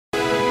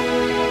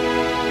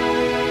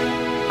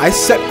I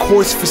set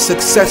course for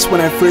success when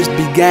I first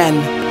began,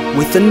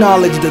 with the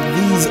knowledge that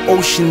these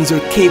oceans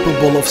are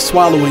capable of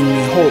swallowing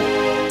me whole.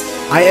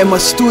 I am a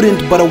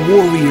student but a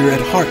warrior at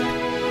heart,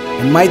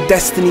 and my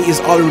destiny is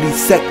already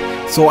set,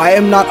 so I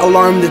am not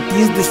alarmed that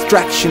these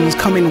distractions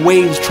come in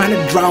waves trying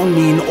to drown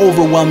me in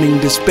overwhelming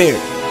despair.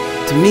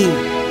 To me,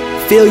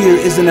 failure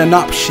isn't an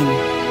option,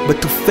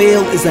 but to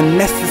fail is a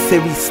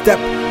necessary step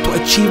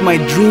to achieve my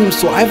dreams,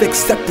 so I've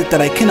accepted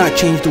that I cannot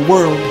change the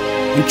world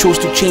and chose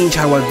to change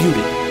how I viewed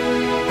it.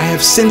 I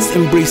have since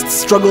embraced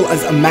struggle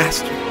as a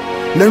master,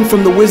 learned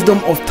from the wisdom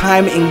of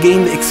time and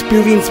gained the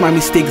experience my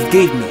mistakes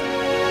gave me.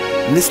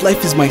 And this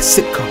life is my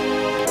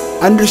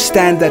sitcom.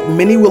 Understand that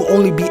many will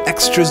only be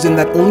extras and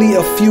that only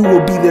a few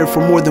will be there for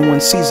more than one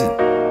season.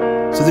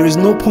 So there is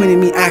no point in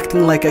me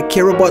acting like I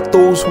care about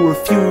those who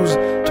refuse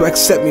to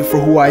accept me for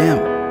who I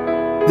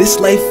am. This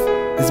life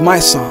is my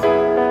song,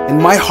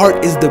 and my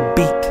heart is the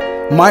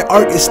beat. My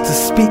art is to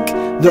speak.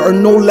 There are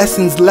no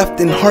lessons left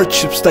in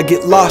hardships that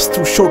get lost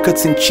through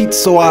shortcuts and cheats,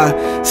 so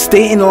I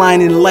stay in line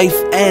in life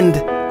and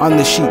on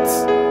the sheets.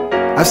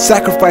 I've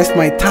sacrificed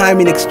my time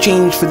in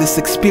exchange for this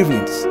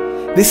experience.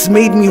 This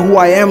made me who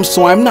I am,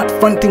 so I'm not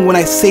fronting when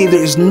I say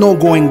there is no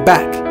going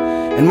back.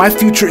 And my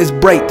future is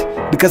bright,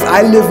 because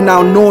I live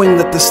now knowing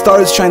that the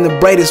stars shine the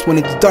brightest when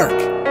it's dark.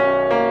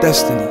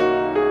 Destiny.